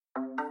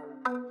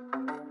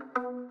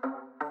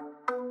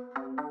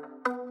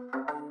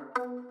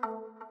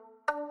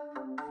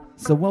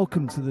So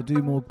welcome to the Do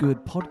More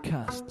Good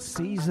podcast,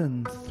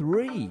 Season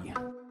 3.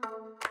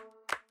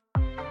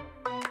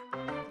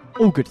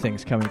 All good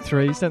things come in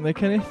threes, don't they,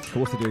 Kenneth? Of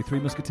course they do.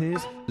 Three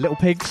Musketeers, Little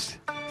pigs,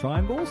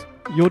 triangles.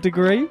 your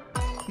degree.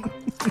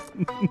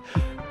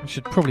 We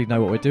should probably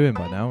know what we're doing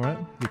by now, right?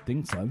 You'd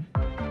think so.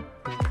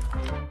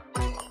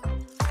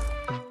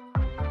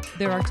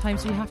 There are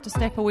times you have to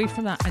step away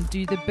from that and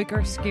do the bigger,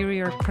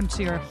 scarier,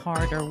 crunchier,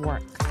 harder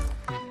work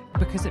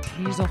because it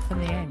pays off in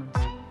the end.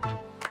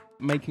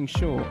 Making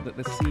sure that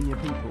the senior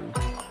people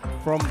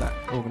from that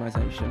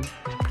organisation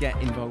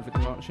get involved with the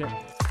partnership.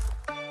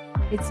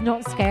 It's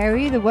not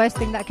scary. The worst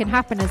thing that can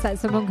happen is that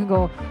someone can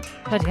go,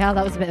 bloody hell,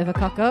 that was a bit of a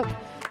cock-up.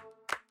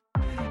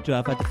 Do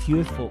I've had a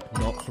few folk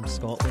not from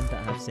Scotland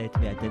that have said to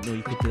me, I didn't know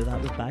you could do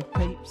that with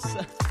bagpipes.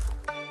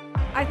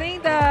 I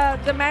think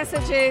the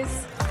message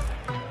is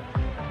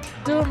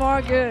do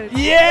more good.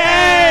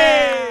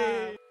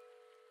 Yay!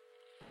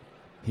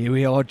 Here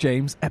we are,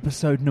 James,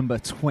 episode number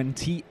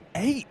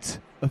 28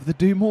 of the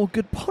Do More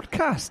Good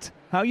podcast.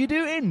 How you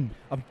doing?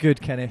 I'm good,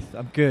 Kenneth.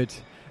 I'm good.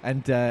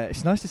 And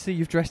it's nice to see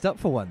you've dressed up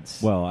for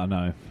once. Well, I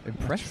know.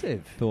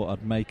 Impressive. Thought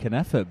I'd make an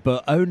effort,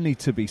 but only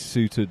to be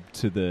suited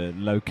to the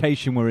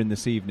location we're in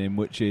this evening,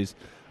 which is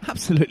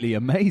absolutely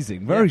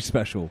amazing. Very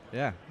special.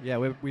 Yeah,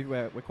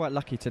 we're quite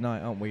lucky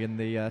tonight, aren't we? In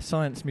the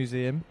Science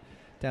Museum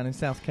down in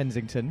South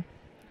Kensington.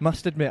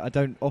 Must admit, I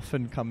don't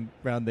often come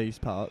round these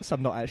parts.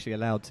 I'm not actually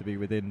allowed to be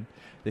within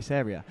this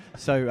area.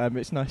 So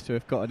it's nice to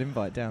have got an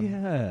invite down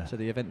to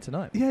the event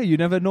tonight. Yeah, you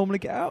never normally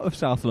get out of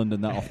South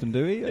London that often,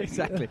 do we?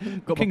 Exactly.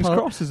 Got King's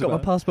Cross as well. Got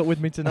my passport with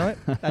me tonight.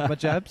 Had my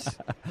jabs.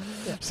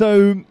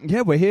 So,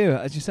 yeah, we're here,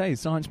 as you say,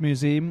 Science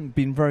Museum.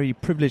 Been very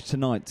privileged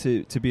tonight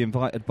to be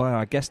invited by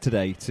our guest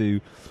today to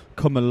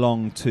come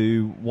along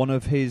to one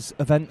of his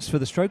events for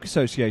the Stroke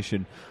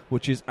Association,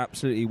 which is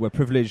absolutely, we're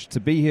privileged to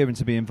be here and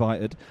to be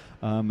invited.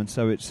 And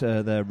so it's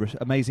their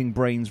Amazing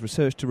Brains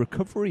Research to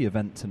Recovery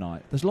event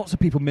tonight. There's lots of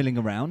people milling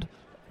around.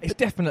 It's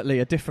definitely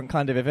a different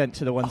kind of event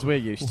to the ones we're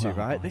used to,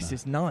 right? This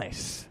is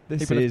nice.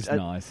 This is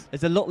nice.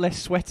 There's a lot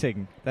less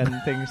sweating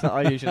than things that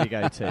I usually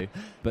go to.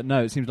 But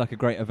no, it seems like a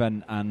great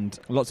event and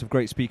lots of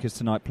great speakers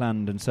tonight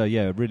planned. And so,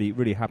 yeah, really,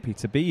 really happy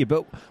to be here.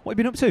 But what have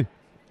you been up to?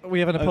 We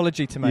have an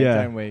apology to make,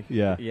 don't we?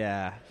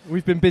 Yeah.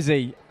 We've been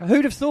busy.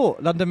 Who'd have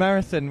thought London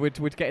Marathon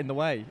would get in the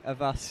way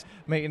of us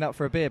meeting up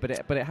for a beer? But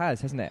it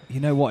has, hasn't it?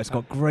 You know what? It's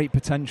got great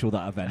potential,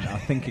 that event. I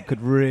think it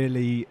could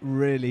really,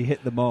 really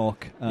hit the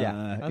mark.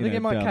 I think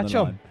it might catch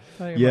on.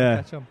 How did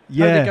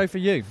it go for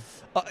you?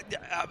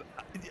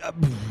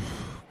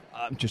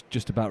 I'm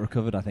just about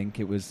recovered. I think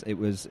it was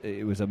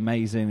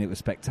amazing. It was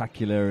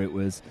spectacular. It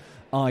was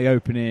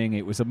eye-opening.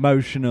 It was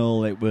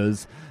emotional. It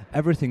was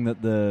everything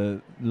that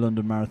the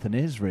London Marathon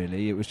is,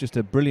 really. It was just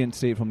a brilliant to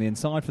see it from the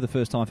inside for the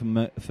first time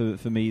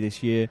for me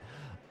this year.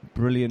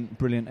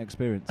 Brilliant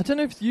experience. I don't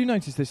know if you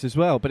noticed this as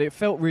well, but it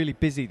felt really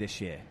busy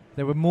this year.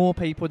 There were more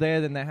people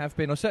there than there have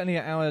been, or certainly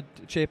at our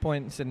cheer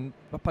points and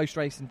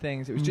post-race and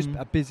things. It was just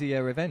a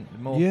busier event.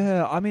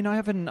 Yeah, I mean, I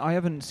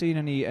haven't seen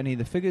any of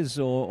the figures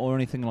or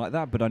anything like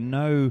that, but I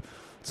know,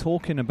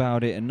 talking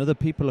about it, and other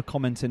people are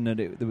commenting that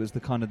it was the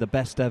kind of the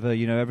best ever,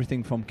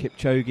 everything from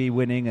Kipchoge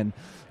winning and,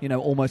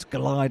 almost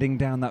gliding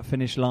down that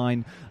finish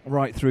line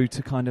right through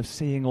to kind of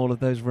seeing all of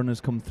those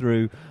runners come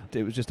through.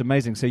 It was just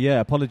amazing. So, yeah,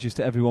 apologies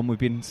to everyone. We've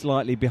been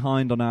slightly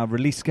behind on our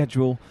release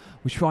schedule.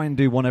 We try and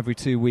do one every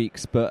 2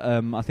 weeks, but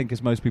I think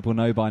as most people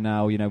know by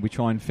now, we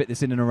try and fit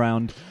this in and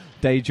around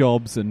day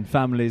jobs and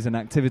families and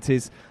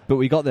activities, but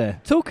we got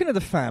there. Talking of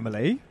the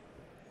family,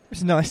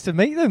 it's nice to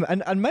meet them,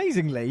 and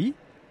amazingly,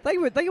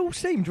 They all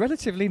seemed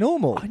relatively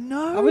normal. I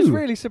know. I was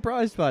really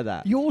surprised by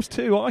that. Yours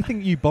too. I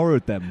think you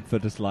borrowed them for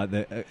just like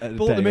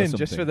bought them in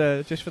just for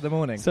the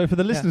morning. So for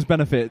the listeners'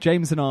 benefit,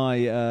 James and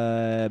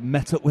I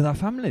met up with our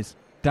families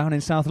down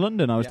in South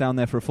London. I was down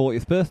there for a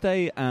 40th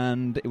birthday,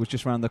 and it was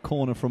just around the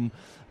corner from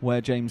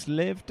where James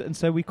lived, and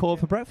so we caught up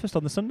for breakfast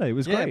on the Sunday. It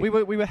was great. We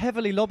were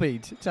heavily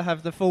lobbied to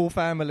have the full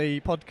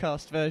family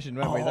podcast version,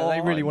 weren't we? That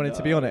they really wanted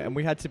to be on it, and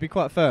we had to be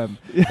quite firm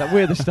that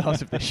we're the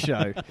stars of this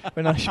show.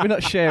 We're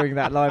not sharing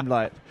that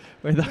limelight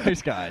with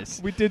those guys.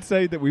 We did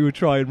say that we would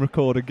try and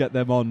record and get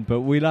them on,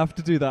 but we'll have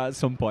to do that at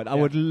some point. I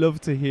would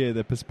love to hear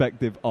the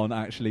perspective on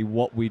actually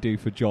what we do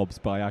for jobs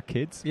by our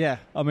kids. Yeah.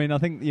 I mean, I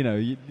think,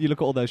 you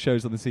look at all those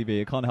shows on the TV,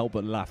 you can't help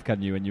but laugh,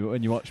 can you,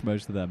 when you watch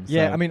most of them.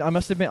 Yeah, so. I mean, I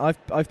must admit,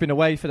 I've been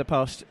away for the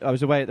past... I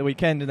was away at the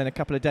weekend and then a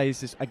couple of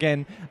days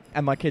again,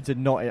 and my kids are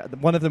not...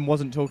 One of them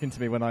wasn't talking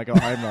to me when I got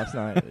home last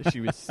night.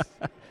 She was...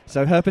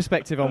 So her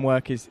perspective on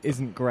work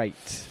isn't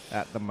great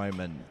at the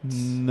moment.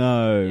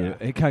 No,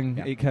 it can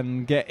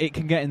get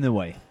in the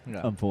way,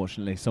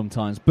 unfortunately,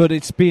 sometimes. But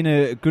it's been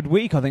a good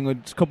week. I think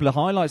a couple of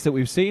highlights that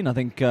we've seen. I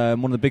think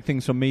one of the big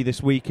things from me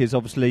this week is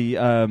obviously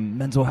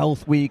Mental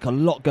Health Week. A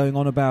lot going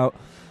on about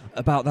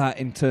that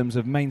in terms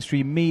of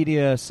mainstream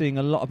media. Seeing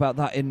a lot about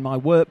that in my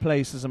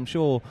workplace, as I'm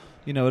sure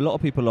a lot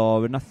of people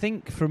are. And I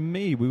think for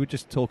me, we were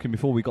just talking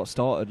before we got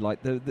started,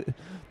 like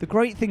the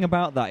great thing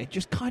about that, it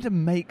just kind of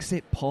makes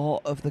it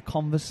part of the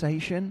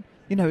conversation.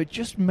 It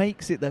just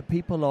makes it that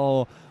people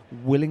are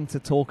willing to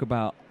talk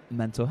about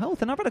mental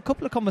health. And I've had a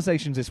couple of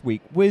conversations this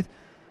week with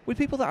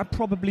people that I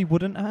probably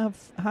wouldn't have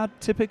had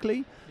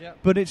typically,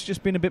 but it's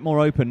just been a bit more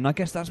open. And I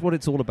guess that's what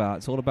it's all about.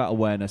 It's all about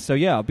awareness. So,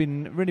 yeah, I've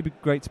been really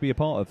great to be a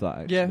part of that,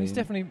 actually. Yeah, it's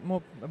definitely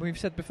more... We've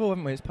said before,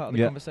 haven't we, as part of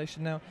the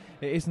conversation now,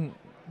 it isn't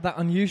that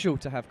unusual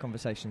to have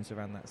conversations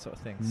around that sort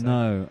of thing. So,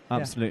 no,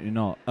 absolutely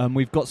not.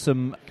 We've got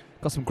some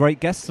great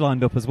guests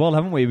lined up as well,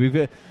 haven't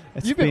we?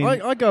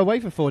 I go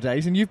away for 4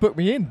 days and you've booked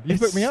me in. You've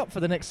booked me up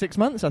for the next 6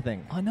 months, I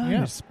think. I know.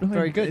 Yeah. It's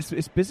very good.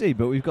 It's busy,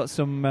 but we've got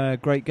some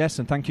great guests,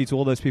 and thank you to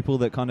all those people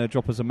that kind of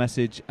drop us a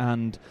message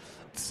and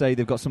say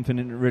they've got something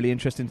really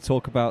interesting to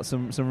talk about.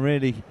 Some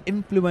really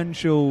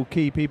influential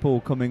key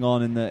people coming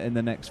on in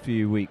the next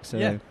few weeks.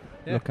 So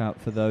look out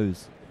for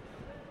those.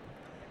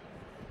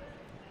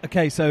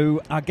 Okay,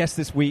 so our guest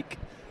this week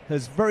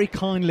has very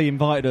kindly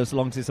invited us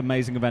along to this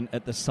amazing event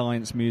at the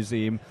Science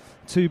Museum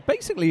to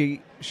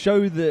basically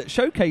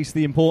showcase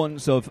the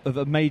importance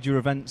of major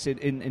events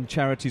in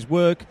charities'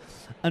 work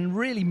and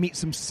really meet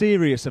some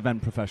serious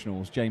event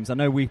professionals. James, I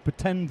know we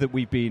pretend that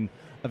we've been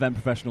event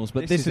professionals,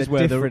 but this is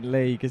where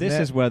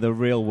is where the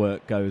real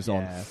work goes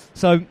on.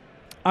 So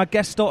our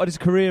guest started his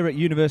career at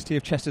University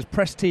of Chester's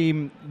press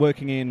team,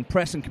 working in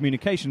press and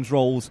communications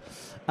roles,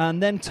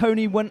 and then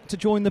Tony went to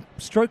join the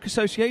Stroke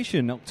Association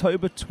in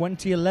October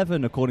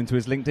 2011, according to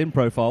his LinkedIn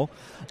profile,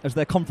 as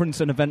their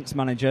conference and events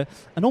manager.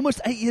 And almost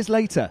 8 years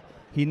later,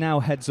 he now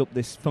heads up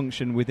this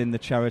function within the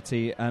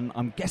charity, and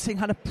I'm guessing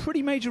had a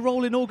pretty major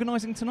role in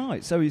organising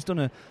tonight. So he's done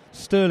a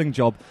sterling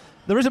job.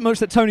 There isn't much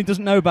that Tony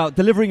doesn't know about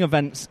delivering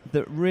events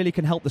that really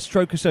can help the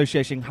Stroke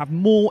Association have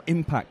more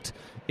impact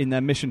in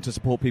their mission to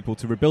support people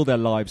to rebuild their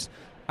lives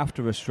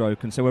after a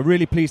stroke. And so we're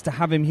really pleased to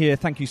have him here.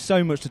 Thank you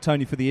so much to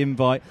Tony for the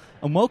invite.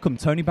 And welcome,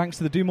 Tony Banks,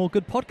 to the Do More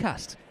Good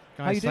podcast.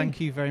 Guys, thank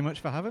you very much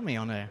for having me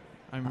on here.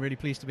 I'm really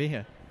pleased to be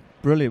here.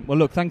 Brilliant. Well,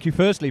 look, thank you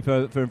firstly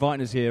for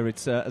inviting us here.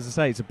 It's, as I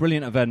say, it's a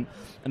brilliant event,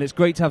 and it's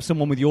great to have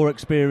someone with your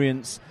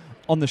experience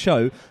on the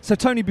show. So,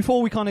 Tony,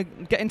 before we kind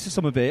of get into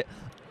some of it,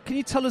 can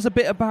you tell us a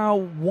bit about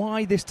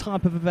why this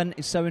type of event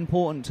is so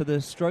important to the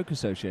Stroke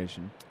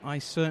Association? I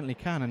certainly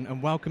can,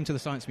 and welcome to the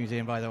Science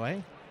Museum, by the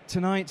way.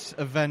 Tonight's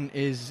event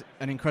is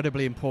an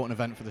incredibly important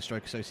event for the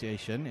Stroke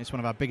Association. It's one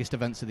of our biggest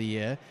events of the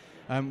year.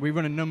 We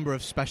run a number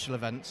of special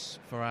events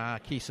for our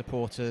key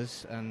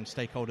supporters and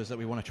stakeholders that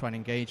we want to try and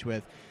engage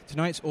with.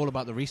 Tonight's all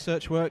about the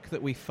research work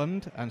that we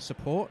fund and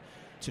support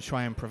to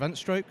try and prevent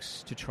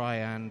strokes, to try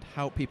and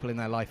help people in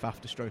their life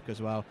after stroke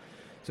as well.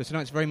 So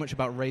tonight's very much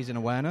about raising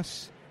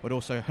awareness, but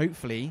also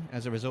hopefully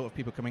as a result of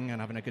people coming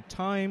and having a good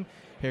time,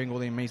 hearing all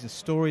the amazing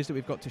stories that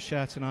we've got to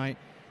share tonight,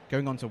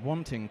 going on to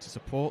wanting to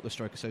support the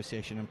Stroke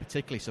Association and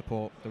particularly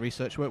support the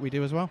research work we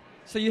do as well.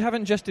 So you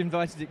haven't just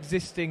invited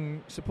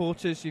existing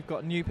supporters, you've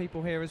got new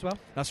people here as well?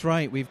 That's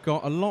right. We've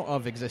got a lot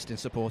of existing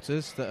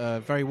supporters that are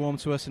very warm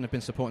to us and have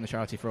been supporting the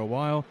charity for a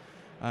while,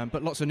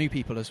 but lots of new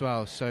people as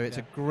well. So it's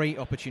a great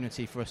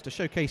opportunity for us to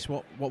showcase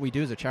what we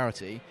do as a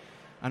charity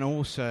and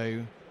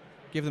also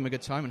give them a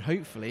good time, and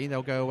hopefully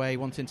they'll go away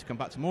wanting to come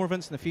back to more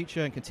events in the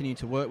future and continue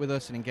to work with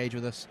us and engage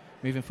with us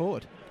moving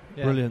forward.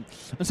 Yeah. Brilliant.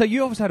 And so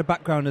you obviously had a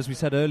background, as we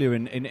said earlier,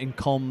 in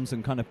comms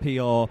and kind of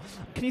PR.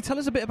 Can you tell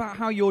us a bit about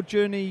how your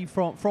journey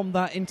from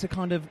that into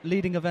kind of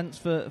leading events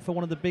for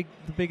one of the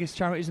biggest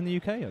charities in the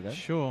UK, I guess?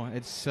 Sure.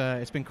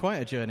 It's been quite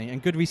a journey, and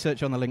good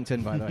research on the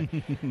LinkedIn, by the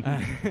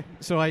way.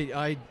 So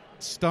I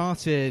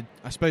started,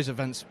 I suppose,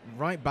 events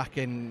right back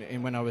in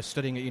when I was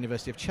studying at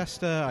University of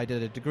Chester. I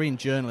did a degree in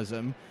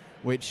journalism,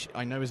 which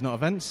I know is not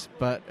events,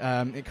 but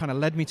it kind of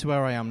led me to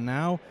where I am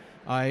now.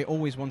 I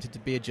always wanted to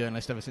be a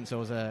journalist ever since I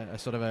was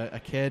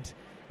a kid.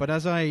 But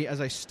as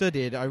I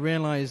studied, I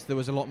realized there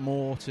was a lot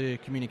more to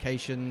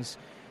communications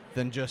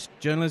than just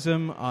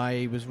journalism.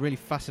 I was really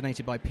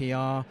fascinated by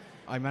PR.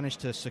 I managed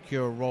to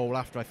secure a role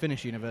after I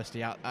finished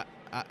university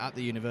at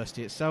the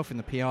university itself in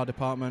the PR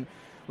department,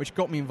 which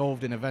got me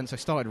involved in events. I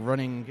started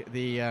running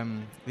the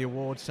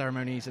award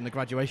ceremonies and the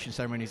graduation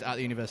ceremonies at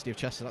the University of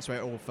Chester. That's where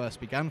it all first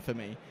began for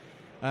me.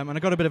 And I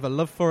got a bit of a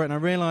love for it, and I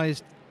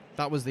realized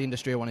that was the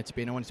industry I wanted to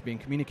be in. I wanted to be in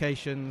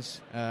communications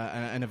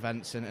and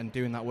events and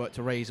doing that work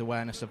to raise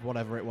awareness of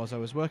whatever it was I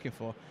was working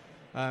for.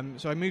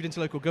 So I moved into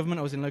local government.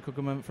 I was in local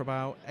government for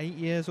about 8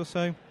 years or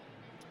so.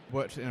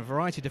 Worked in a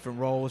variety of different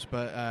roles,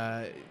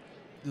 but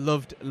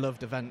loved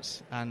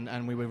events.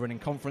 And we were running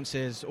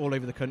conferences all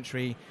over the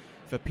country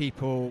for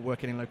people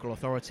working in local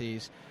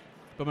authorities.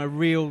 But my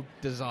real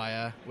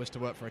desire was to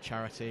work for a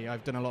charity.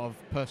 I've done a lot of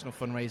personal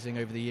fundraising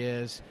over the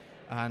years,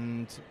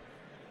 and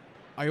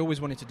I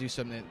always wanted to do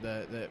something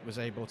that was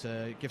able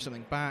to give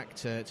something back,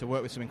 to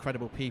work with some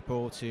incredible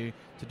people, to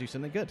do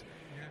something good.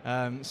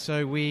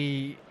 So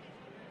the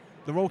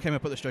role came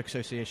up at the Stroke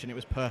Association. It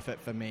was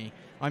perfect for me.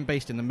 I'm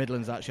based in the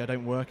Midlands, actually. I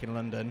don't work in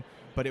London,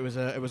 but it was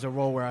a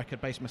role where I could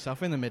base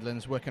myself in the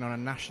Midlands, working on a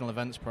national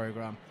events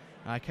programme.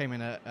 I came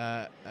in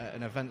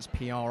an events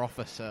PR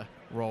officer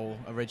role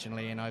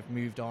originally, and I've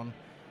moved on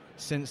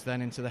since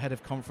then into the head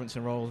of conference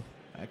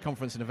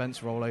and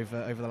events role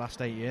over the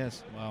last 8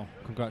 years. Wow,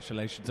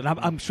 congratulations. And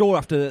I'm sure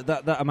after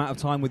that amount of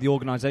time with the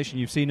organisation,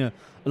 you've seen a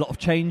lot of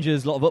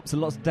changes, a lot of ups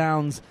and lots of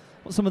downs.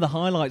 some of the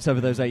highlights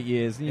over those 8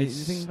 years? You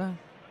It's think that?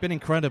 been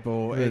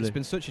incredible. Really? It's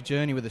been such a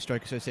journey with the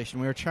Stroke Association.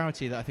 We're a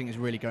charity that I think is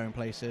really going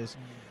places.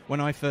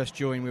 When I first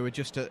joined, we were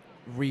just at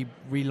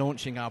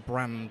relaunching our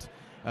brand,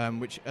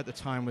 which at the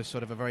time was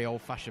sort of a very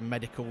old-fashioned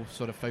medical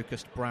sort of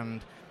focused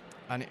brand.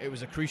 And it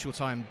was a crucial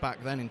time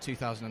back then in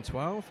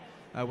 2012.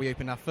 We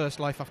opened our first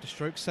Life After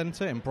Stroke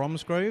Centre in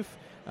Bromsgrove,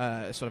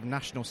 a sort of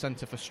national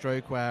centre for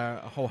stroke where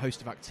a whole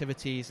host of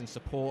activities and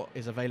support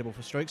is available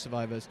for stroke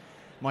survivors.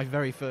 My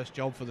very first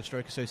job for the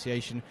Stroke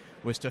Association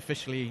was to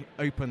officially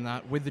open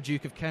that with the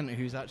Duke of Kent,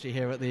 who's actually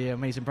here at the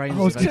Amazing Brains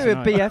Oh, event two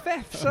tonight.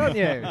 BFFs, aren't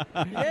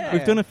you? Yeah.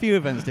 We've done a few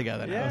events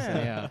together now. Yeah. So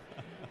yeah.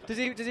 Does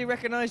he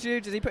recognise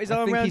you? Does he put his I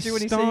arm think around he's you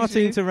when he sees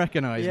starting you? to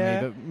recognise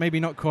Yeah. me, but maybe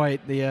not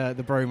quite the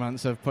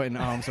bromance of putting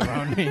arms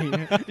around me.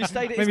 You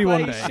stayed at his Maybe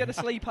one place, day. you had a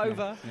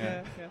sleepover.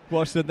 Yeah. Yeah.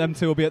 Watch them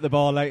two will be at the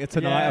bar later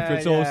tonight after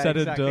it's all said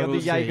exactly. and On done.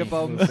 the Jaeger see.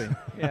 bombs. We'll see.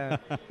 Yeah.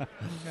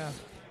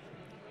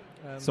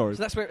 Sorry.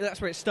 So that's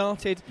where it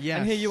started. Yes.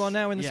 And here you are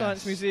now in the Yes.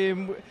 Science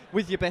Museum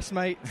with your best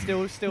mate.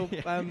 Still.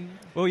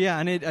 Well, yeah,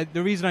 and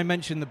the reason I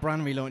mentioned the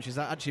brand relaunch is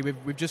that actually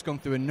we've just gone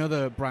through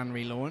another brand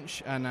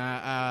relaunch, and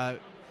our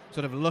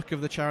sort of look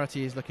of the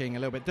charity is looking a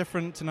little bit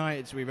different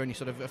tonight. We've only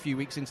sort of a few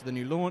weeks into the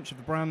new launch of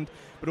the brand,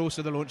 but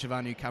also the launch of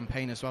our new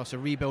campaign as well. So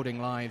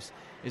Rebuilding Lives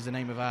is the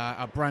name of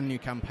our brand new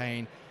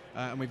campaign.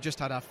 And we've just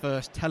had our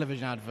first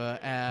television advert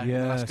air in the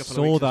Yeah, last couple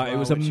saw of weeks that. as well, It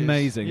was which is-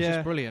 amazing. Which Yeah.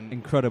 is brilliant.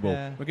 Incredible.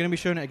 Yeah. We're going to be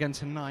showing it again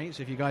tonight,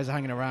 so if you guys are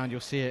hanging around, you'll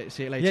see it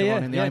later Yeah,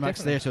 on in the yeah, IMAX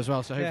definitely. Theatre as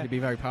well, so hopefully Yeah. be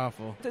very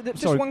powerful. Just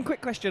Sorry. one quick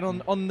question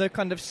on the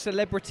kind of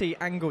celebrity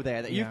angle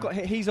there that you've Yeah. got.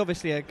 He's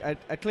obviously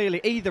a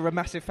clearly either a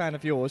massive fan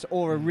of yours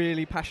or a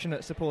really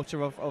passionate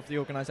supporter of the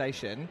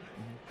organisation.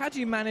 How do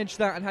you manage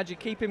that, and how do you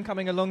keep him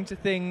coming along to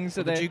things?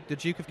 Well, the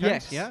Duke of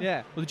Kent, Yes,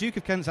 yeah. Well, the Duke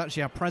of Kent's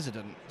actually our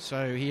president,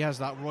 so he has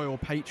that royal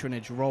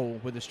patronage role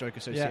with the Stroke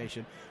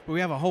Association. But we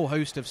have a whole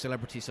host of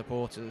celebrity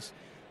supporters.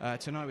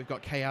 Tonight we've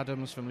got Kay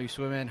Adams from Loose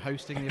Women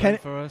hosting the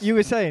event for us. You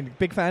were saying,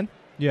 big fan?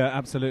 Yeah,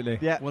 absolutely.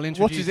 Yeah. We'll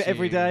introduce Watches it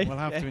every you. day. We'll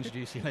have Yeah. to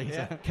introduce you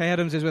later. Yeah. Kay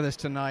Adams is with us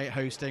tonight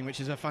hosting, which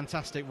is a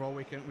fantastic role.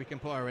 We can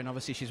put her in.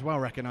 Obviously, she's well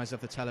recognised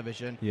off the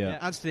television. Yeah.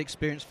 Adds to the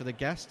experience for the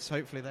guests.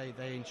 Hopefully,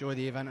 they enjoy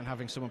the event and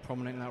having someone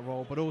prominent in that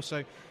role. But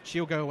also,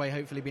 she'll go away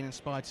hopefully being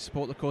inspired to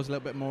support the cause a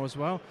little bit more as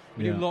well.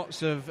 We Yeah. do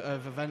lots of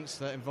events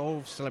that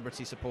involve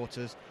celebrity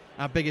supporters.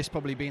 Our biggest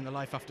probably being the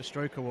Life After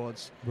Stroke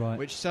Awards, Right.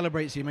 which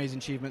celebrates the amazing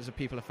achievements of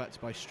people affected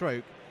by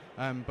stroke.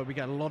 But we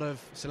get a lot of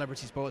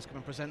celebrity supporters come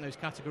and present those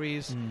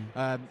categories.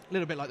 A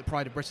little bit like the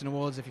Pride of Britain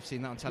Awards, if you've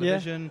seen that on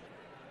television.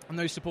 And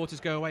those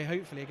supporters go away,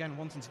 hopefully, again,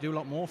 wanting to do a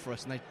lot more for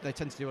us. And they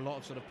tend to do a lot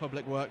of sort of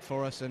public work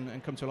for us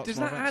and come to a lot Does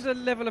more that events. add a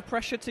level of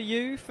pressure to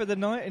you for the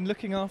night in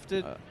looking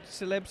after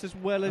celebs as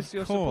well as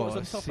your supporters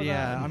on top of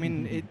yeah. that? I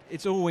mean,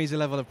 it's always a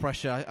level of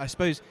pressure, I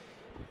suppose,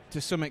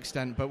 to some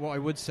extent. But what I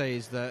would say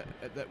is that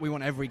we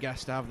want every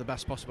guest to have the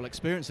best possible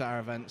experience at our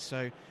events.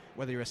 So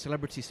whether you're a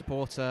celebrity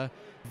supporter,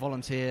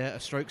 volunteer, a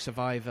stroke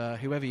survivor,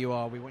 whoever you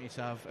are, we want you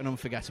to have an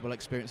unforgettable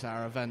experience at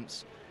our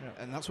events.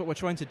 Yeah. And that's what we're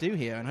trying to do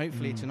here. And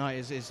hopefully tonight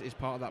is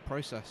part of that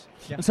process.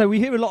 And so we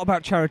hear a lot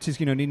about charities,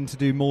 needing to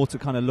do more to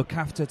kind of look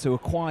after, to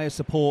acquire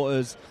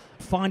supporters.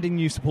 Finding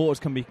new supporters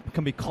can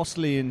be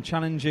costly and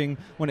challenging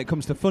when it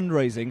comes to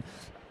fundraising.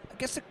 I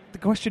guess the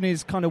question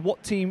is kind of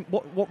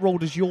what role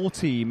does your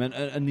team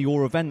and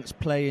your events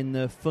play in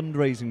the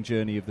fundraising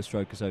journey of the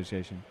Stroke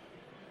Association?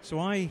 So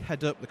I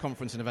head up the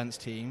conference and events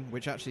team,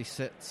 which actually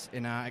sits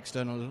in our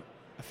external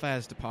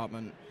affairs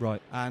department.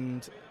 Right.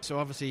 And so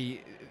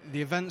obviously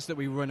the events that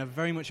we run are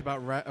very much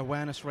about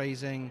awareness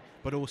raising,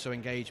 but also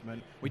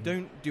engagement. We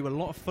don't do a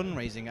lot of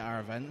fundraising at our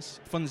events.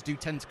 Funds do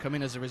tend to come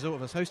in as a result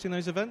of us hosting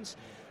those events,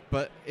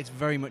 but it's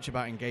very much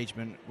about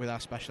engagement with our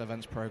special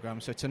events program.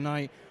 So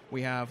tonight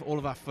we have all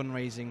of our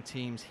fundraising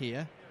teams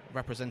here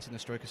representing the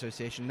Stroke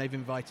Association. They've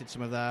invited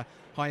some of their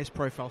highest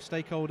profile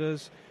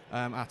stakeholders,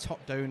 our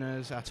top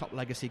donors, our top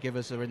legacy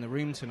givers are in the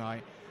room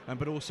tonight.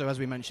 But also, as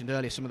we mentioned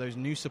earlier, some of those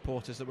new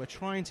supporters that we're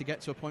trying to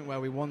get to a point where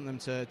we want them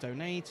to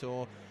donate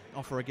or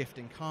offer a gift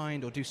in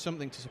kind or do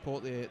something to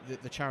support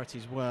the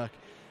charity's work.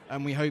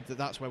 And we hope that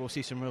that's where we'll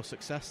see some real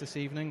success this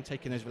evening,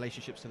 taking those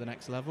relationships to the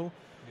next level.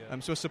 Yeah.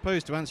 So I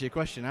suppose to answer your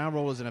question, our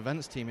role as an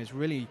events team is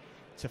really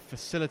to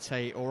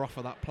facilitate or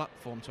offer that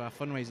platform to our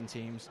fundraising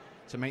teams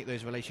to make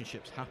those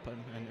relationships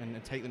happen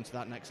and take them to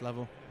that next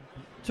level.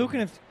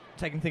 Talking of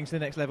taking things to the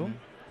next level,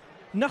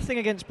 nothing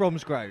against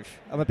Bromsgrove.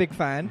 I'm a big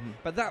fan,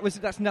 but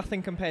that's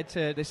nothing compared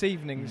to this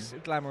evening's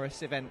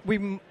glamorous event.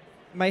 We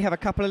may have a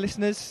couple of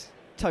listeners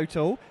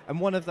total, and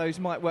one of those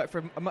might work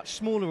for a much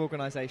smaller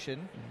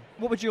organisation.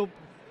 What would your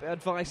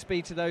advice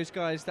be to those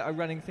guys that are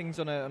running things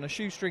on a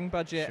shoestring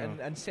budget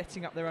and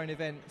setting up their own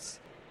events?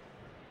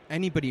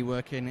 Anybody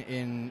working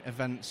in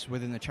events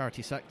within the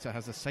charity sector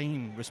has the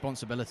same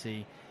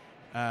responsibility,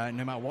 no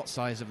matter what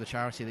size of the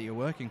charity that you're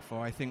working for.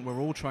 I think we're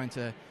all trying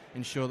to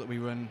ensure that we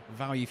run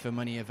value for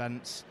money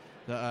events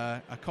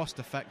that are cost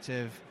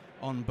effective,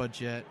 on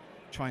budget,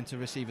 trying to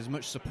receive as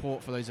much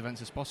support for those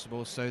events as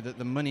possible so that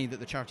the money that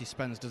the charity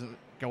spends doesn't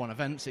go on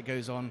events, it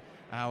goes on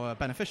our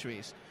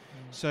beneficiaries.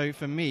 So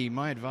for me,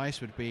 my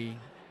advice would be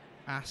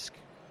ask.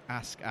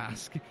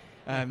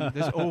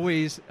 There's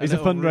always He's a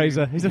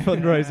fundraiser. He's a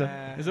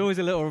fundraiser. There's always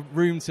a little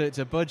room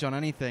to budge on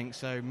anything.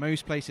 So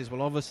most places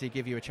will obviously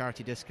give you a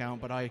charity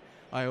discount, but I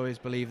always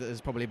believe that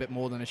there's probably a bit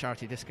more than a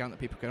charity discount that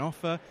people can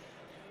offer.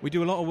 We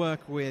do a lot of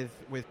work with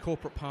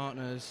corporate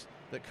partners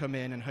that come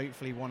in and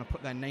hopefully want to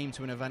put their name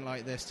to an event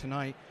like this.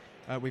 Tonight,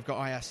 we've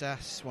got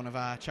ISS, one of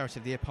our Charity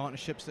of the Year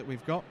partnerships that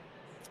we've got.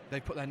 They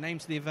put their name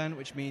to the event,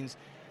 which means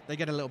they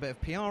get a little bit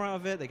of PR out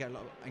of it, they get a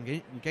lot of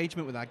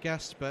engagement with our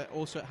guests, but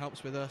also it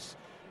helps with us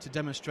to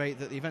demonstrate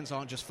that the events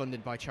aren't just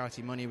funded by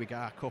charity money. We get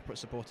our corporate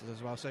supporters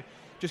as well. So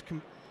just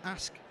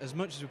ask as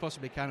much as we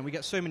possibly can, and we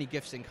get so many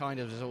gifts in kind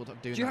as a result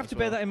of doing that. Do you have to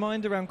bear that in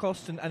mind around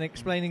cost and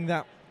explaining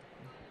that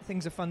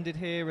things are funded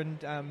here and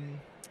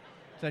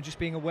just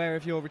being aware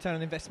of your return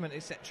on investment,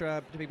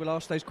 etc.? Do people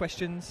ask those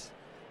questions?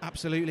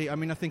 Absolutely. I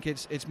mean, I think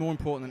it's more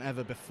important than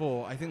ever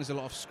before. I think there's a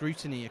lot of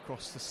scrutiny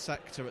across the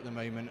sector at the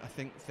moment. I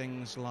think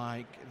things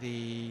like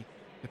the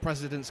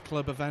President's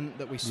Club event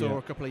that we saw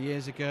a couple of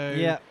years ago.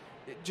 Yeah.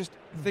 Just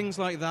things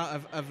like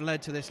that have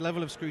led to this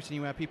level of scrutiny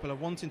where people are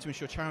wanting to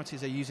ensure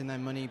charities are using their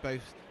money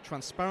both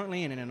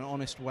transparently and in an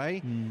honest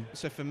way.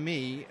 So for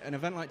me, an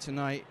event like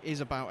tonight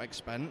is about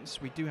expense.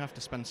 We do have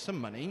to spend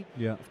some money.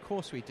 Yeah. Of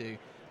course we do.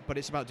 But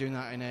it's about doing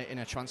that in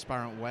a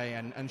transparent way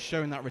and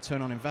showing that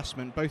return on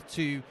investment both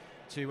to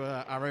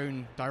our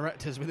own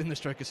directors within the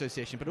Stroke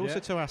Association, but also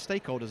to our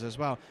stakeholders as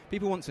well.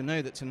 People want to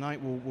know that tonight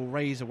will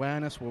raise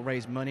awareness, will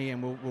raise money,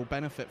 and will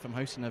benefit from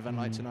hosting an event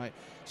like tonight.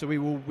 So we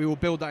will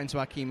build that into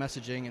our key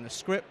messaging in the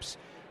scripts.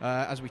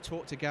 As we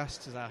talk to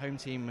guests, as our home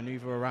team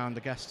manoeuvre around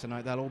the guests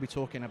tonight, they'll all be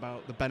talking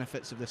about the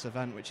benefits of this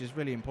event, which is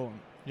really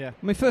important. Yeah.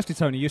 I mean, firstly,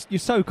 Tony, you're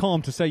so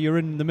calm to say you're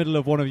in the middle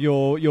of one of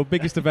your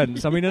biggest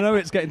events. I mean, I know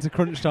it's getting to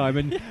crunch time,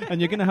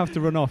 and you're going to have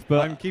to run off.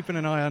 But I'm keeping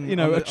an eye on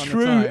a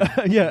true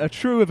the a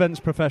true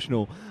events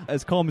professional,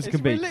 as calm as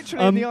can be. We're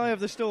literally in the eye of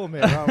the storm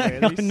here,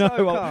 aren't we? I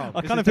know.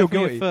 I kind of feel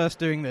guilty. First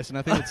doing this, and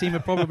I think the team are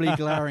probably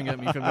glaring at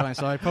me from behind,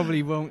 so I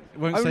probably won't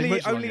say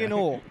much only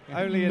longer.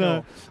 Only in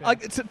awe. Yeah.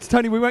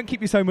 Tony, we won't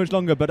keep you so much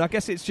longer, but I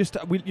guess it's just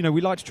we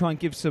like to try and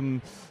give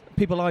some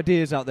people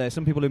ideas out there,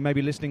 some people who may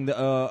be listening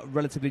that are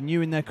relatively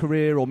new in their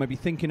career or maybe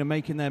thinking of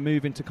making their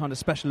move into kind of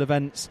special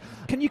events.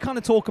 Can you kind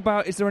of talk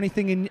about, is there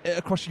anything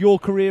across your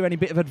career, any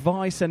bit of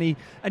advice, any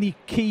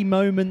key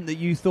moment that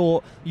you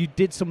thought you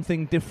did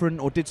something different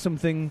or did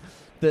something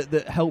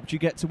that helped you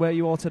get to where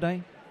you are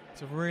today?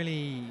 It's a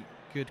really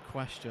good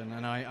question,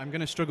 and I'm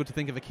going to struggle to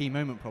think of a key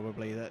moment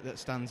probably that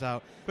stands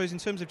out. I suppose in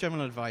terms of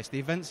general advice, the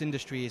events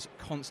industry is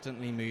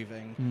constantly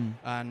moving,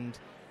 and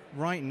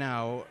right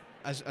now,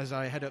 as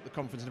I head up the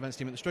conference and events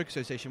team at the Stroke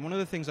Association, one of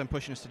the things I'm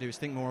pushing us to do is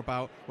think more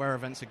about where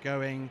events are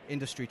going,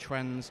 industry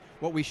trends,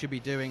 what we should be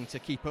doing to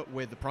keep up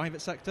with the private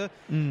sector.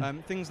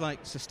 Things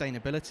like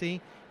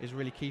sustainability is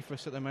really key for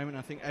us at the moment.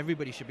 I think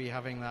everybody should be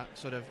having that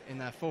sort of in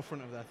their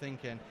forefront of their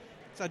thinking.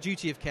 It's our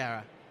duty of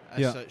care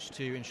as such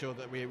to ensure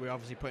that we're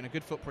obviously putting a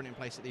good footprint in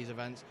place at these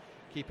events,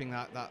 keeping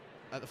that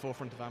at the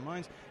forefront of our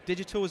minds.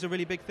 Digital is a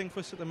really big thing for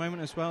us at the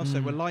moment as well. So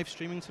we're live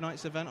streaming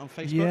tonight's event on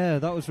Facebook. Yeah,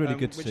 that was really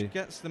good to see. Which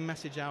gets the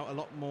message out a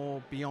lot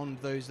more beyond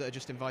those that are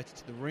just invited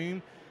to the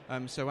room.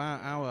 So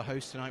our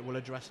host tonight will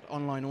address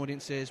online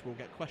audiences. We'll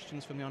get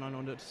questions from the online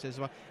audiences as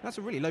well. That's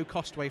a really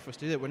low-cost way for us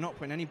to do it. We're not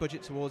putting any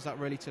budget towards that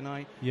really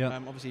tonight.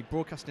 Obviously,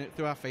 broadcasting it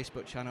through our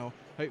Facebook channel.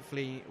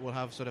 Hopefully, we'll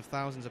have sort of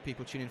thousands of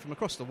people tuning in from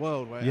across the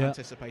world we're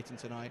anticipating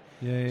tonight.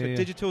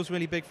 Digital is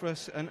really big for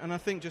us. And I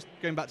think just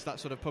going back to that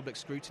sort of public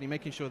scrutiny,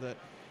 making sure that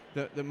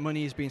the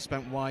money is being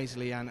spent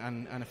wisely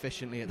and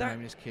efficiently at the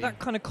moment is key. That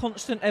kind of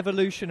constant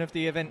evolution of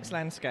the events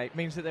landscape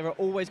means that there are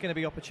always going to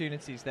be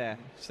opportunities there.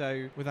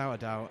 So without a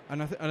doubt.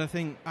 And I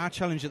think our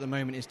challenge at the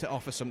moment is to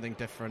offer something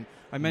different.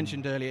 I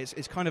mentioned earlier,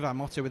 it's kind of our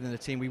motto within the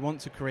team. We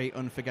want to create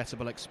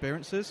unforgettable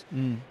experiences.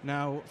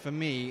 Now, for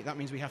me, that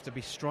means we have to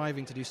be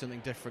striving to do something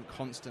different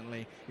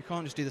constantly. You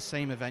can't just do the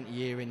same event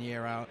year in,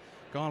 year out.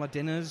 Gala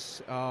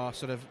dinners are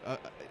sort of...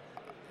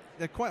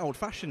 they're quite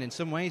old-fashioned in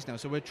some ways now,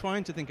 so we're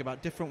trying to think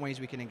about different ways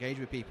we can engage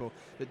with people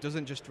that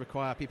doesn't just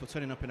require people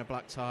turning up in a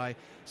black tie,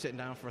 sitting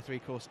down for a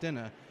 3-course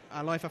dinner.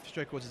 Our Life After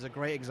Stroke Awards is a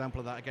great example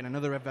of that. Again,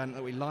 another event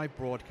that we live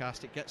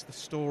broadcast. It gets the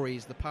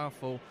stories, the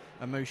powerful,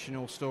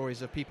 emotional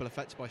stories of people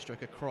affected by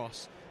stroke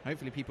across.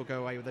 Hopefully people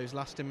go away with those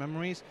lasting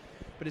memories.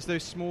 But it's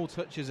those small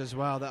touches as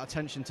well, that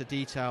attention to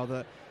detail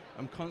that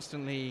I'm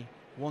constantly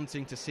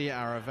wanting to see at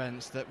our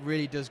events that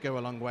really does go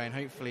a long way, and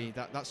hopefully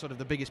that's sort of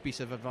the biggest piece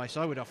of advice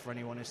I would offer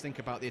anyone is think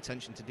about the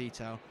attention to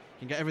detail.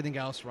 You can get everything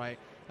else right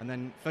and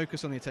then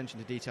focus on the attention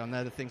to detail, and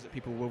they're the things that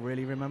people will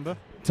really remember.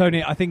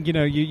 Tony, I think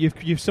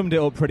you've summed it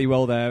up pretty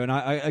well there, and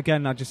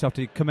I just have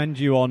to commend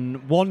you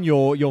on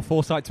your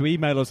foresight to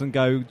email us and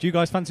go, do you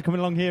guys fancy coming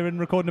along here and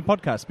recording a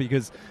podcast?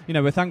 Because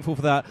we're thankful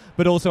for that,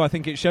 but also I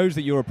think it shows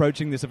that you're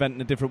approaching this event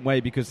in a different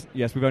way, because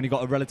yes, we've only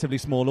got a relatively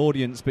small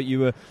audience, but you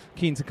were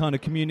keen to kind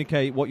of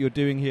communicate what you're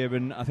doing here,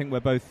 and I think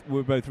we're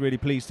both really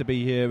pleased to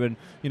be here, and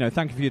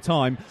thank you for your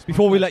time.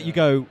 Before we let you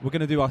go, we're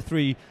going to do our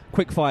 3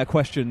 quick fire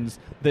questions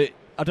that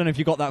I don't know if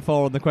you got that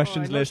far on the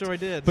questions list. I'm not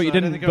sure I did, but you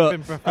didn't. I don't think I've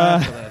been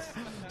prepared for this.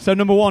 So,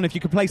 number one, if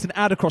you could place an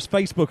ad across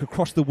Facebook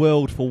across the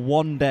world for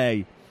one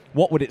day,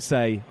 what would it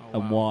say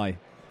and why?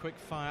 Quick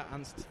fire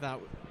answer to that.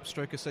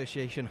 Stroke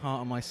Association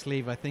heart on my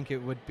sleeve. I think it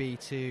would be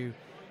to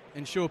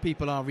ensure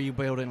people are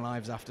rebuilding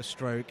lives after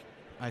stroke.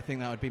 I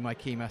think that would be my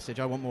key message.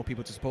 I want more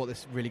people to support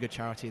this really good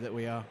charity that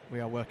we are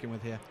working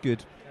with here.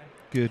 Good.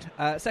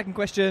 Second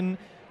question.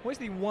 What is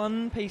the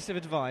one piece of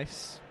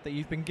advice that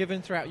you've been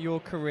given throughout your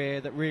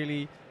career that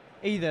really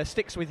either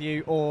sticks with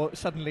you or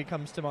suddenly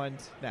comes to mind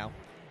now?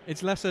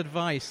 It's less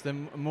advice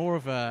than more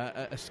of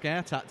a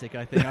scare tactic,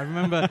 I think. I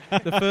remember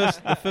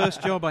the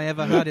first job I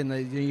ever had in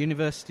the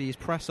university's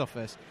press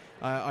office.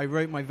 I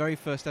wrote my very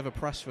first ever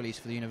press release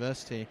for the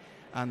university,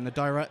 and the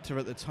director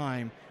at the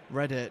time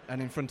read it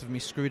and in front of me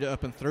screwed it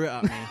up and threw it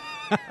at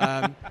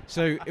me.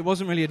 So it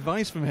wasn't really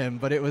advice from him,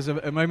 but it was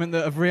a moment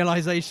of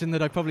realization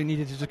that I probably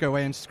needed to just go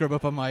away and scrub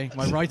up on my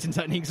writing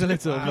techniques a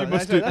little.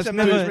 That's a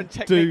management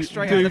technique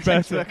straight out of the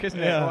textbook, isn't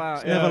it? Wow,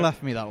 it's never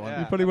left me, that one. Yeah.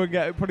 You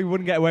probably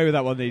wouldn't get away with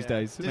that one these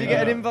days. Did you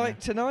get an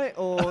invite tonight?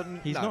 Or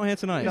He's not here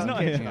tonight. He's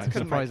not here tonight,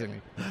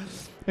 surprisingly.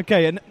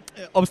 Okay, and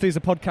obviously it's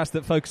a podcast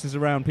that focuses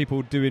around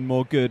people doing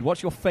more good.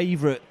 What's your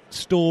favourite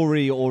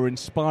story or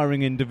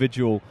inspiring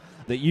individual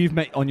that you've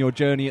met on your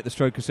journey at the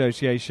Stroke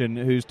Association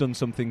who's done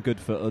something good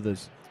for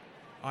others?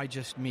 I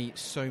just meet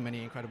so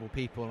many incredible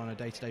people on a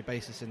day-to-day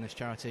basis in this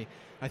charity.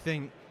 I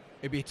think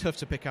it'd be tough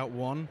to pick out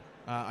one.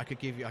 I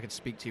could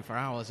speak to you for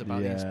hours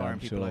about the inspiring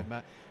people I've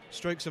met.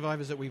 Stroke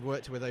survivors that we've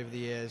worked with over the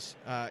years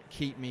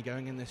keep me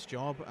going in this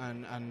job,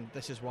 and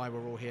this is why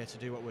we're all here to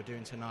do what we're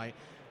doing tonight.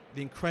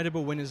 The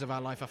incredible winners of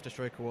our Life After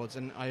Stroke Awards,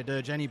 and I'd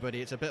urge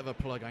anybody, it's a bit of a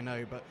plug, I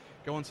know, but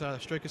go onto the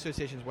Stroke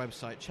Association's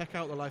website, check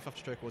out the Life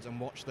After Stroke Awards and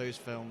watch those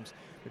films,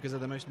 because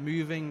they're the most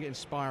moving,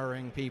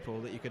 inspiring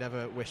people that you could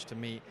ever wish to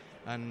meet,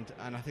 and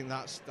I think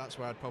that's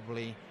where I'd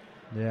probably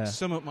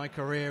sum up my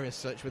career as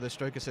such with the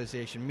Stroke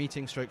Association.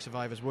 Meeting stroke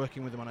survivors,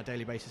 working with them on a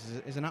daily basis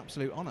is an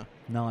absolute honour.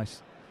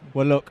 Nice.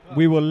 Well, look,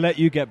 we will let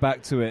you get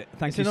back to it.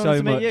 Thank you so much.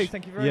 It's an honour to meet you.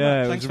 Thank you very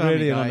much. Thanks it was for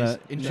really having me, an guys.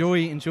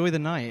 honour. Enjoy the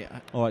night.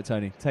 All right,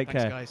 Tony. Take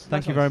Thanks, care. guys.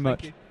 Thank you very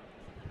much. Thank you.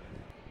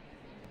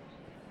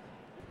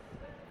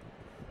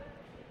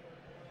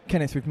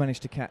 Kenneth, we've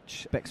managed to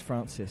catch Bex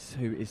Francis,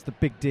 who is the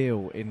big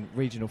deal in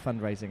regional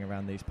fundraising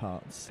around these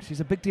parts.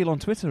 She's a big deal on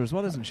Twitter as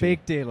well, isn't she?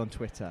 Big deal on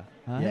Twitter.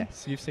 Huh?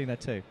 Yes, you've seen her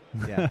too.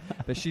 Yeah,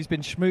 but she's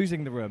been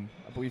schmoozing the room.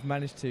 But we've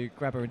managed to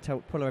grab her and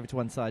pull her over to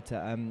one side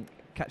to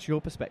catch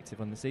your perspective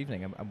on this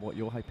evening and what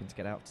you're hoping to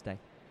get out today.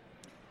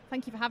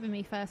 Thank you for having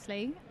me,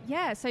 firstly.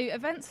 Yeah, so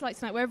events like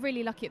tonight, we're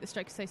really lucky at the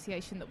Stroke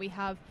Association that we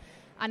have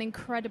an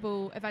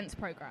incredible events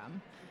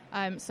programme.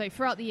 So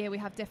throughout the year, we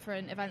have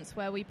different events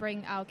where we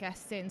bring our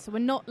guests in. So we're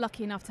not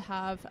lucky enough to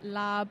have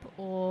lab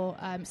or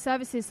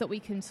services that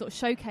we can sort of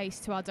showcase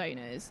to our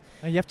donors.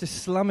 And you have to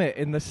slum it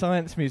in the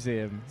Science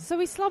Museum. So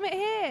we slum it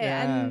here,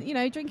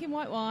 and drinking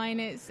white wine,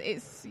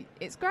 it's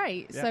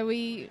great. Yeah. So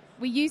we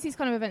use these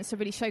kind of events to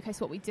really showcase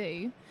what we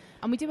do.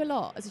 And we do a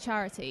lot as a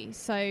charity,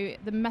 so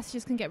the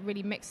messages can get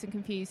really mixed and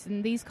confused.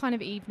 And these kind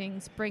of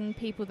evenings bring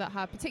people that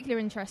have particular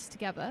interests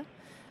together.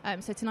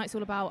 So tonight's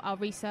all about our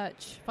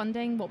research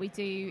funding, what we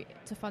do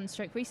to fund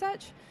stroke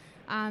research.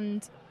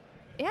 And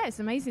yeah, it's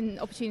an amazing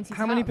opportunity.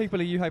 How many people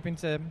are you hoping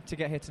to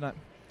get here tonight?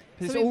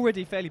 Because So it's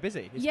already fairly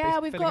busy.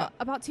 We've got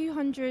about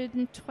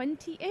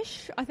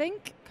 220-ish, I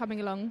think,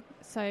 coming along.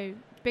 So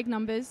big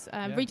numbers.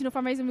 Regional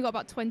fundraising, we've got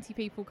about 20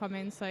 people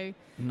coming. So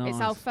Nice.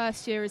 it's our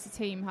first year as a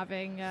team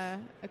having a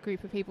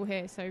group of people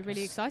here. So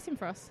really exciting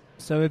for us.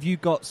 So have you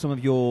got some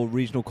of your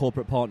regional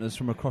corporate partners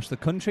from across the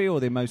country, or are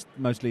they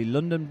mostly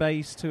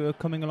London-based who are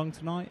coming along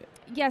tonight?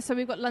 Yeah, so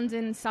we've got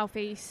London, South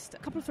East, a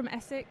couple from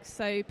Essex.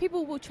 So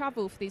people will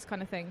travel for these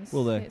kind of things.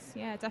 Will they?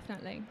 Yeah,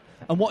 definitely.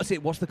 And what's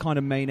the kind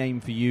of main aim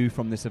for you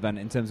from this event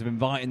in terms of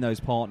inviting those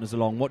partners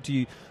along? What do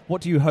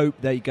you hope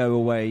they go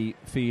away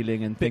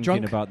feeling and Bit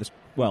thinking drunk? about this?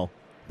 Well,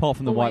 apart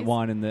from the white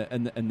wine and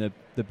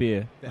the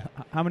beer. Yeah.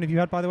 How many have you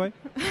had, by the way?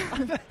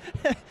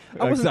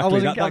 I lost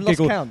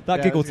count.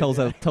 That giggle tells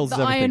us The everything.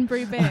 Iron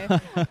Brew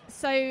beer.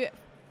 So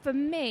for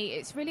me,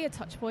 it's really a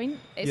touch point.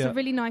 It's a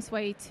really nice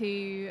way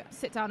to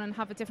sit down and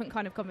have a different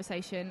kind of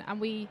conversation. And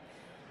we,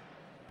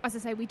 as I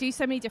say, we do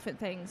so many different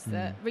things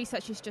that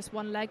research is just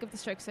one leg of the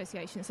Stroke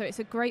Association. So it's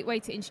a great way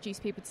to introduce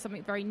people to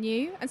something very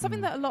new and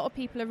something that a lot of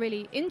people are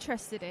really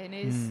interested in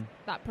is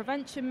that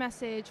prevention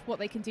message, what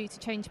they can do to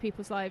change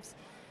people's lives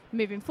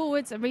moving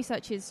forwards. And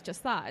research is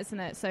just that, isn't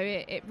it? So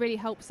it really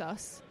helps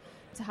us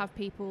to have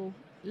people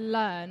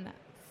learn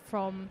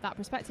from that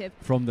perspective.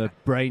 From the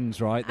brains,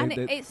 right? And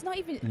it's not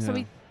even... So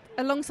we,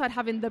 alongside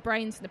having the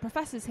brains and the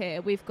professors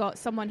here, we've got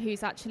someone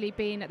who's actually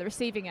been at the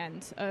receiving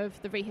end of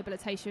the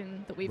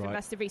rehabilitation that we've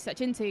invested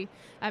research into.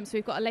 So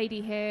we've got a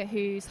lady here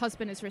whose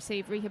husband has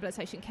received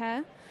rehabilitation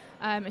care,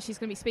 and she's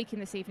going to be speaking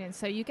this evening.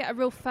 So you get a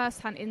real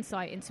first-hand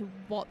insight into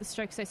what the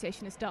Stroke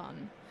Association has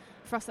done.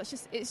 For us,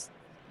 it's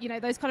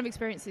those kind of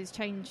experiences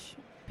change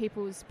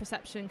people's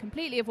perception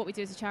completely of what we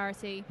do as a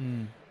charity.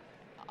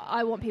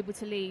 I want people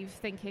to leave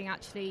thinking,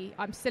 actually,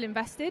 I'm still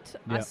invested.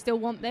 I still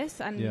want this.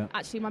 And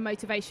actually my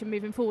motivation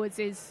moving forwards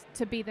is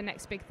to be the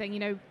next big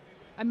thing.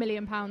 £1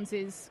 million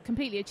is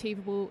completely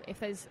achievable if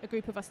there's a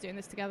group of us doing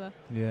this together.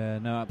 Yeah,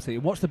 no,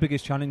 absolutely. What's the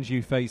biggest challenge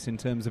you face in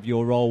terms of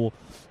your role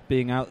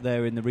being out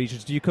there in the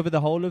regions? Do you cover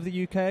the whole of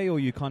the UK, or are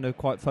you kind of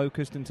quite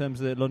focused in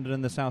terms of London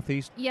and the South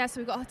East? Yeah, so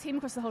we've got a team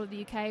across the whole of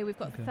the UK. We've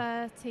got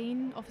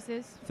 13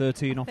 offices.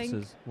 13 I officers.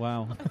 think.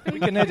 Wow. We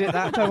can edit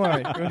that, don't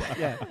worry.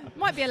 Yeah.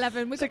 Might be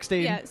 11. We've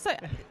 16. Yeah, so,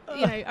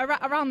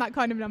 around that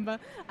kind of number.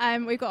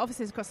 We've got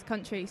offices across the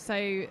country.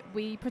 So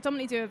we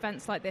predominantly do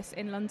events like this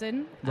in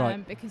London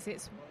Right. because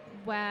it's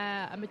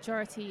where a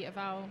majority of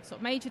our sort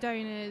of major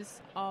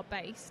donors are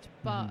based.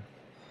 But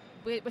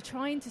we're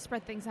trying to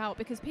spread things out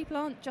because people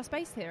aren't just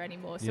based here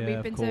anymore. So Yeah, we've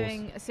of been course.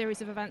 doing a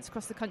series of events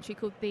across the country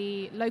called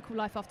the Local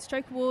Life After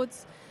Stroke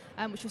Awards,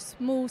 which were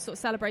small sort of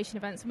celebration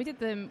events. And we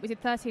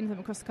did 13 of them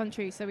across the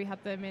country. So we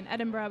had them in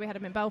Edinburgh, we had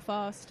them in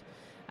Belfast,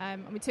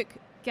 and we took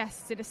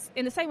guests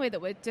in the same way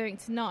that we're doing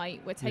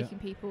tonight. We're taking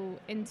people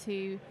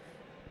into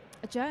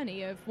a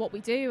journey of what we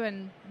do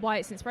and why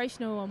it's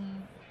inspirational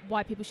and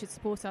why people should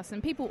support us.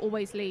 And people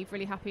always leave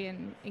really happy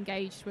and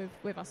engaged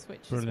with us,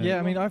 which Brilliant. is Yeah,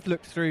 I mean, I've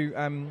looked through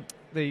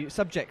the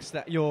subjects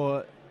that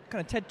your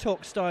kind of TED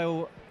Talk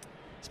style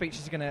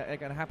speeches are going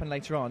to happen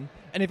later on.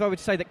 And if I were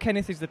to say that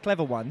Kenneth is the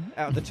clever one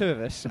out of the two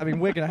of us, I mean,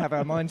 we're going to have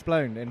our minds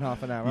blown in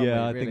half an hour, aren't we,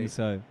 Yeah, I really? think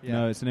so. Yeah.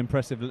 No, it's an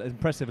impressive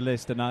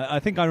list. And I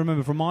think I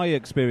remember from my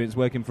experience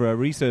working for a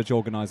research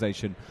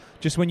organisation,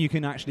 just when you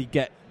can actually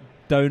get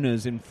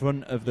donors in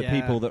front of the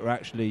people that are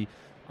actually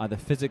either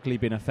physically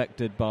been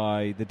affected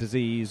by the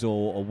disease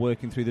or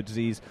working through the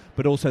disease,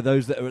 but also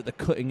those that are at the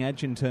cutting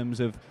edge in terms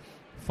of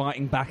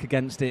fighting back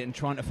against it and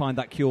trying to find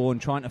that cure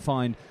and trying to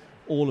find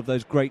all of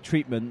those great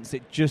treatments.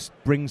 It just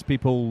brings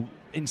people,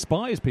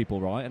 inspires people,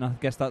 right? And I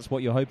guess that's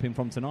what you're hoping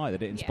from tonight,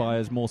 that it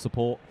inspires more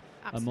support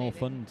and more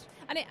funds.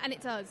 And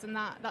it does, and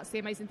that's the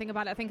amazing thing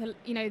about it. I think,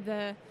 you know,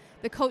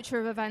 the culture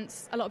of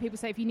events, a lot of people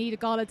say if you need a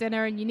gala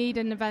dinner and you need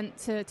an event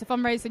to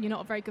fundraise, then you're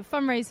not a very good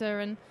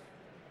fundraiser, and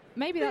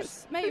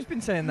who's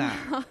been saying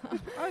that?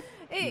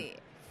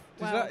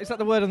 Is that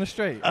the word on the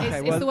street?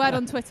 It's the word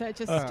on Twitter.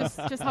 Just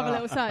have a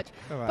little search.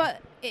 Right.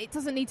 But it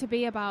doesn't need to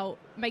be about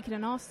making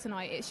an arse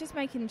tonight. It's just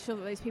making sure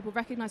that those people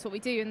recognise what we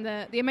do. And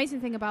the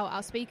amazing thing about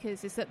our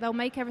speakers is that they'll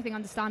make everything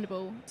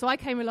understandable. So I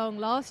came along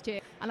last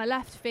year and I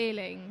left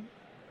feeling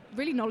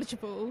really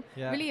knowledgeable,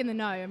 really in the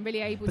know, and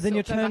really able to. But then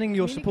you're sort of go back turning and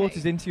your communicate.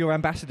 supporters into your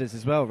ambassadors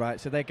as well, right?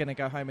 So they're going to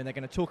go home and they're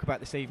going to talk about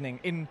this evening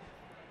in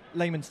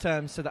layman's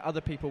terms so that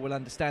other people will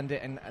understand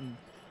it and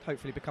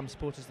hopefully become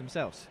supporters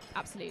themselves.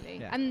 Absolutely.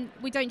 Yeah. And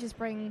we don't just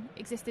bring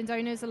existing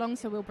donors along,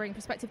 so we'll bring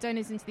prospective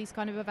donors into these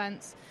kind of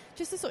events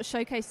just to sort of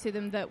showcase to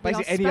them that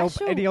basically we are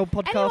special. any old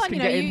podcast can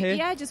get in here.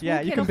 Yeah, just you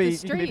walking can off be the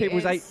street. you can be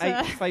people's eight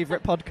It's,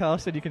 favourite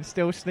podcasts and you can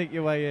still sneak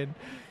your way in.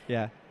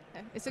 Yeah.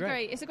 It's a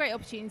great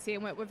opportunity,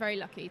 and we're very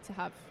lucky to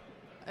have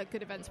a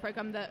good events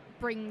program that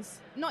brings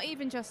not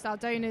even just our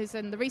donors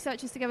and the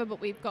researchers together,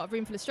 but we've got a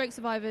room full of stroke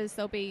survivors.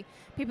 There'll be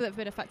people that have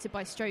been affected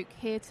by stroke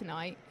here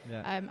tonight,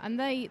 and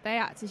they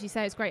act, as you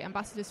say, as great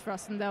ambassadors for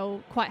us, and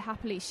they'll quite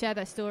happily share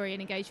their story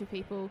and engage with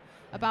people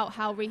about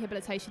how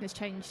rehabilitation has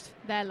changed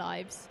their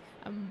lives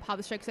and how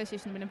the Stroke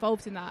Association have been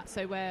involved in that.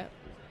 So we're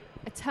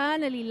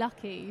eternally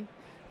lucky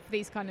for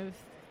these kind of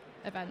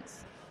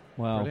events.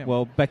 Wow. Brilliant.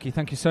 Well, Becky,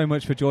 thank you so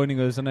much for joining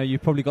us. I know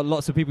you've probably got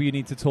lots of people you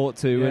need to talk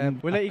to. Yeah,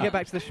 and we'll let you get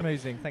back to the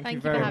schmoozing. Thank you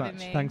very for much. having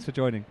me. Thanks for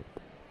joining.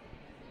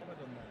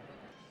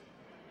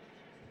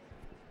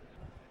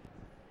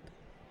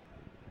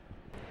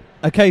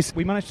 Okay, so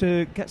we managed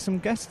to get some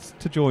guests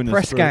to join us.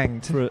 Press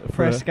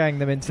gang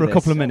them into for a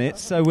couple of minutes.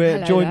 So we're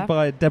Hello joined there.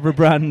 by Deborah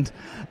Brand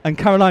and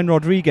Caroline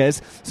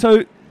Rodriguez.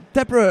 So,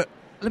 Deborah,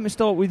 let me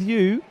start with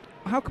you.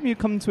 How come you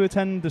come to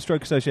attend the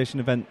Stroke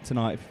Association event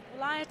tonight?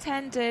 Well, I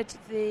attended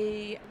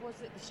the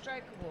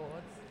Stroke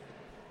Awards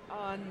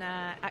on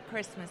at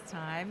Christmas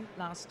time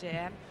last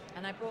year,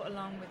 and I brought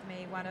along with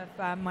me one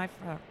of my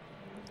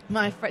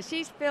friends.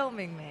 She's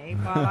filming me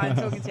while I'm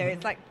talking to you.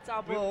 It's like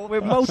double.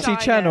 We're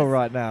multi-channel shyness.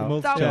 right now.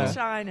 Double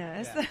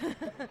shyness.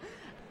 Yeah.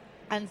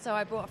 And so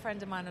I brought a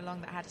friend of mine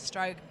along that had a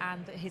stroke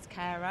and his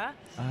carer,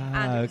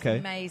 and it was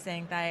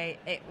amazing.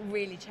 It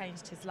really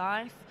changed his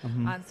life,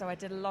 and so I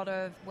did a lot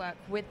of work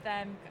with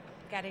them,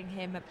 getting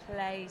him a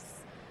place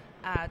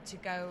to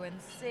go and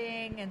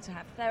sing and to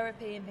have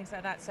therapy and things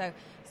like that. So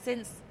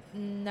since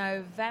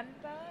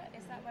November,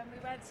 is that when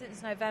we went?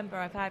 Since November,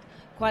 I've had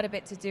quite a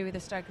bit to do with the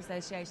Stroke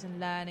Association,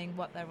 learning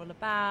what they're all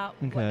about,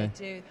 what they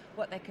do,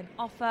 what they can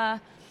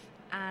offer.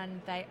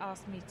 And they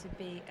asked me to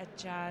be a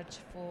judge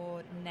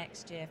for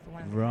next year for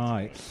one of the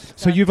categories.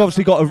 So you've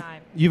obviously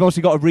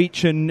got a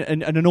reach and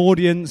an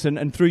audience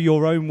and through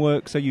your own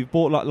work. So you've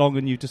brought that along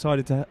and you've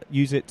decided to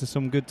use it to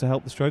some good to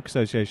help the Stroke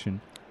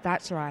Association.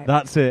 That's right.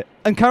 That's it.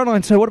 And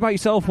Caroline, so what about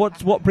yourself?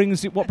 What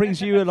brings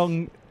you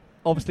along?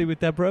 Obviously with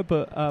Deborah,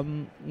 but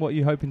what are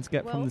you hoping to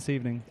get from this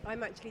evening?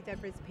 I'm actually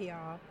Deborah's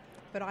PR,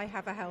 but I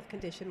have a health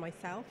condition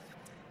myself,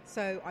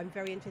 so I'm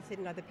very interested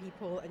in other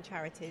people and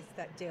charities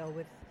that deal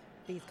with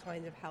these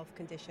kinds of health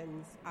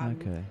conditions,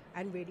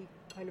 and really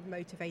kind of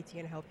motivating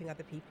and helping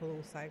other people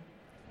also.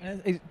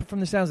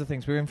 From the sounds of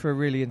things, we're in for a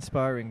really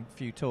inspiring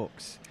few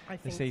talks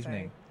this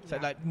evening. So,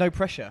 like, no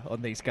pressure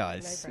on these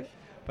guys,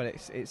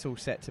 but it's all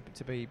set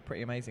to be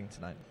pretty amazing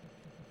tonight.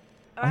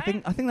 I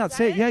think that's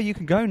it. Yeah, you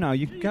can go now.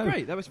 You can go.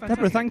 Great, that was fantastic.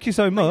 Deborah, thank you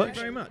so much. Thank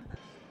you very much.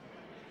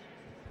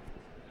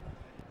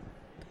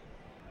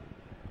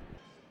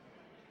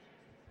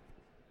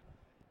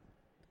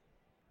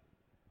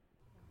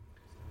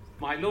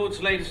 My lords,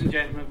 ladies and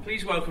gentlemen,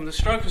 please welcome the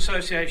Stroke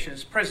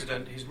Association's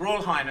President, His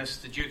Royal Highness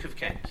the Duke of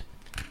Kent.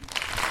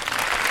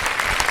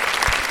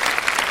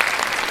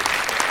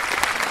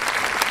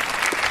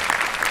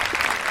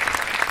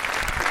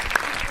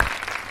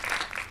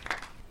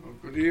 Well,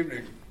 good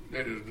evening,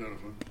 ladies and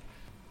gentlemen.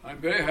 I'm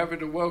very happy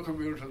to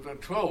welcome you to the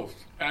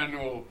 12th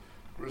annual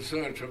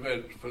research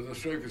event for the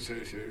Stroke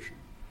Association.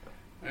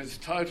 And it's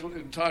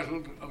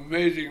entitled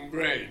Amazing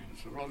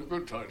Brains, a rather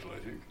good title, I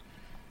think.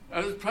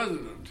 As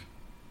President,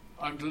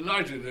 I'm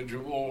delighted that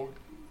you've all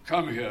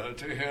come here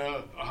to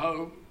hear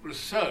how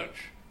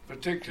research,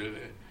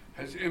 particularly,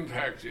 has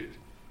impacted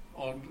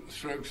on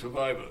stroke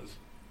survivors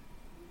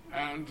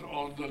and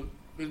on the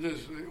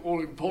business, the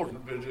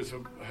all-important business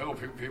of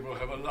helping people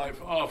have a life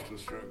after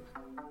stroke.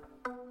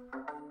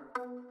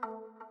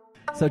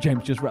 So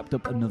James just wrapped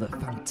up another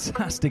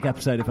fantastic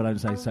episode, if I don't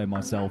say so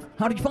myself.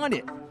 How did you find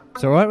it?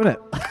 It's all right, wasn't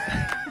it?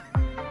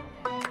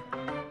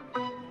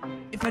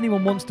 If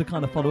anyone wants to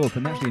kind of follow up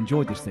and actually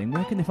enjoyed this thing,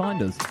 where can they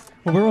find us?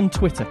 Well, we're on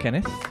Twitter,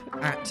 Kenneth,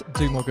 at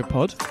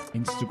DoMoreGoodPod.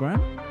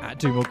 Instagram? At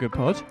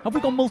DoMoreGoodPod. Have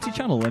we gone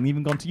multi-channel and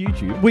even gone to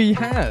YouTube? We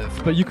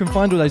have, but you can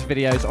find all those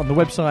videos on the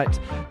website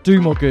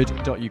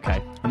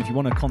domoregood.uk. And if you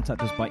want to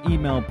contact us by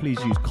email,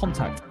 please use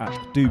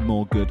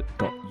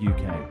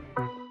contact@domoregood.uk.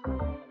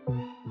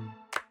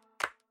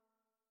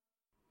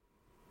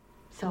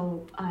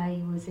 So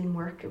I was in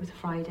work, it was a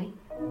Friday.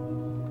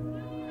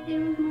 It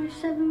was my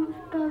 7th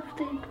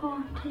birthday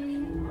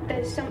party.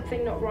 There's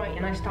something not right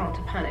and I start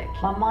to panic.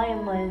 My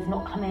mind was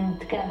not coming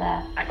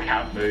together. I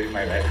can't move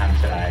my right hand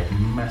today.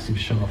 Massive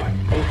sharp pain.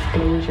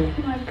 Explosion.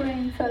 My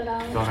brain fell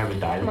out. Thought I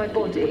would die. My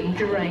body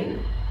drained.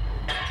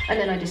 And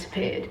then I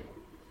disappeared.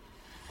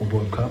 I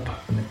woke up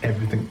and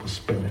everything was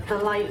spinning. The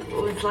light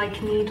was like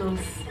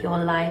needles. Your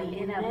life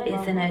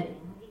is in a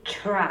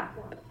trap.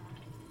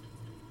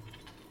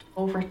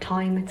 Over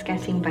time it's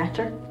getting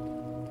better.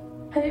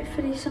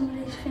 Hopefully some of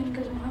these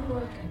fingers might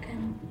work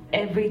again.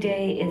 Every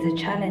day is a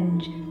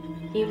challenge.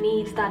 You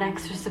need that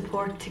extra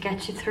support to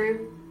get you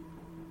through.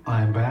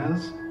 I'm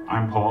Baz.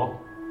 I'm Paul.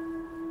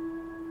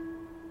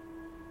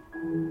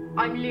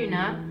 I'm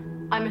Luna.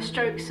 I'm a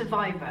stroke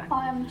survivor.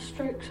 I am a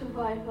stroke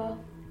survivor.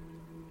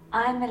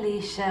 I'm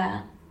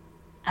Alicia,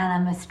 and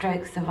I'm a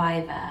stroke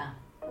survivor.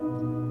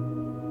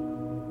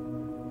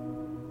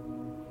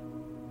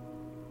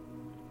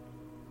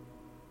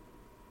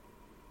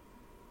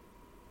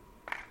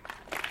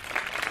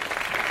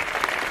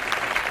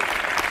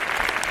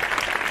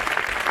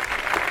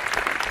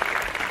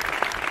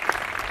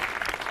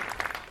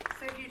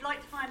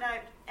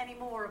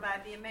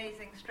 About the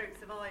amazing stroke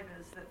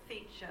survivors that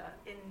feature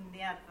in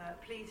the advert,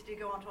 please do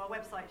go onto our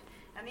website.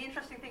 And the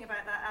interesting thing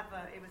about that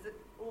advert, it was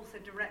also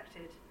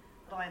directed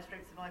by a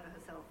stroke survivor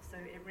herself, so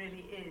it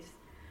really is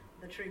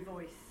the true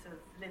voice of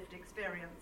lived experience.